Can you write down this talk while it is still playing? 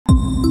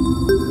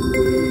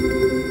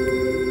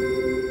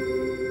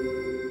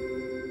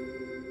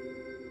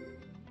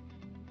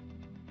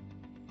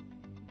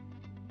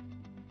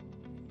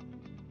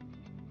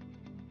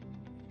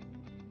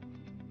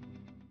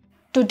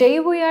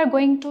Today we are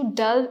going to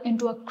delve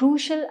into a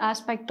crucial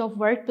aspect of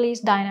workplace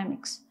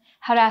dynamics,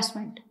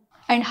 harassment,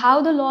 and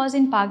how the laws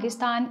in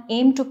Pakistan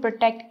aim to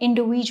protect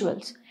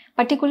individuals,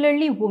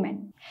 particularly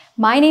women.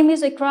 My name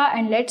is Ikra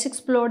and let's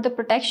explore the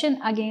Protection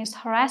Against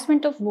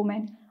Harassment of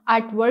Women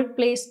at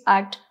Workplace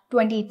Act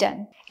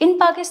 2010. In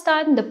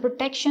Pakistan, the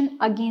Protection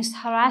Against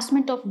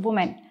Harassment of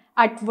Women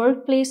at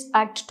Workplace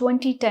Act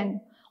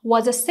 2010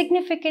 was a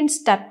significant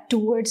step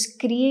towards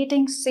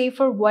creating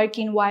safer work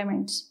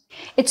environments.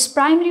 Its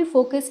primary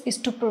focus is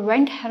to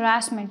prevent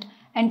harassment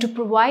and to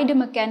provide a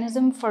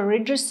mechanism for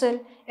redressal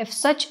if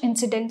such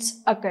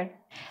incidents occur.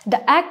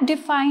 The Act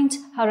defines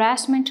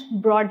harassment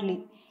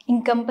broadly,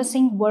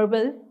 encompassing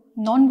verbal,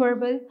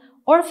 non-verbal,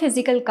 or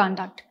physical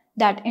conduct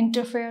that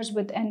interferes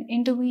with an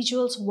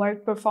individual's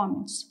work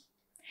performance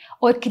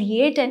or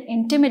create an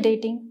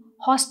intimidating,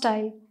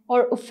 hostile,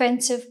 or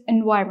offensive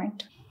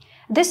environment.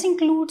 This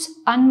includes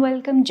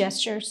unwelcome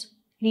gestures,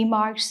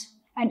 remarks,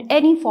 and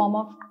any form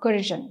of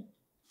coercion.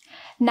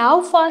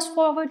 Now fast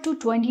forward to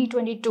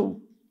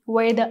 2022,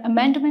 where the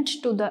amendment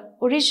to the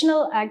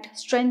original Act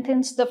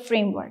strengthens the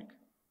framework.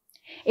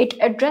 It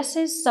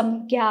addresses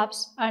some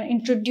gaps and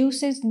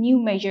introduces new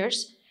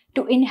measures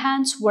to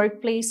enhance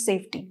workplace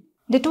safety.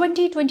 The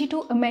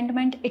 2022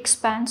 amendment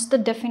expands the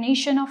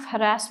definition of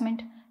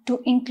harassment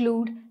to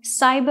include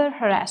cyber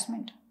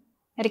harassment,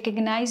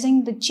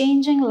 recognizing the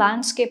changing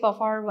landscape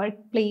of our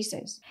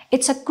workplaces.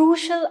 It's a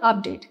crucial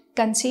update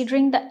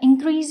considering the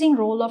increasing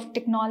role of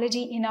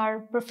technology in our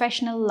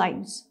professional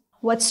lives.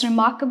 What's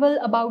remarkable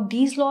about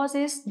these laws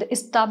is the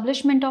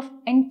establishment of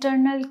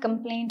internal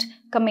complaint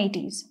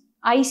committees,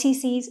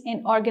 ICCs,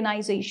 in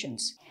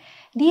organizations.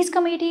 These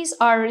committees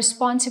are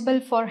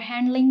responsible for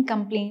handling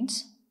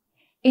complaints,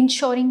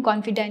 ensuring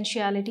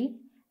confidentiality,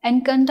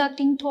 and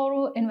conducting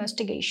thorough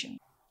investigation.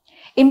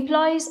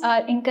 Employees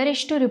are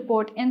encouraged to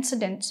report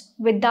incidents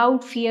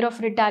without fear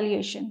of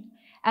retaliation,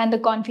 and the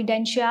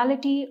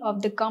confidentiality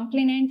of the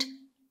complainant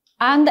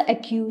and the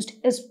accused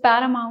is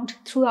paramount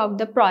throughout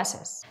the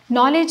process.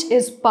 Knowledge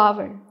is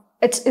power.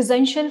 It's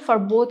essential for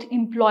both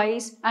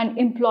employees and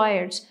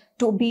employers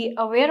to be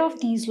aware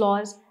of these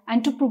laws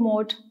and to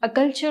promote a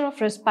culture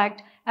of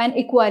respect and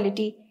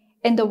equality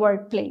in the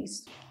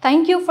workplace.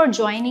 Thank you for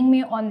joining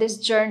me on this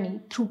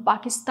journey through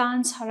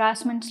Pakistan's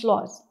harassment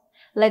laws.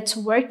 Let's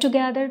work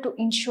together to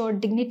ensure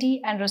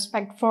dignity and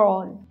respect for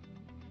all.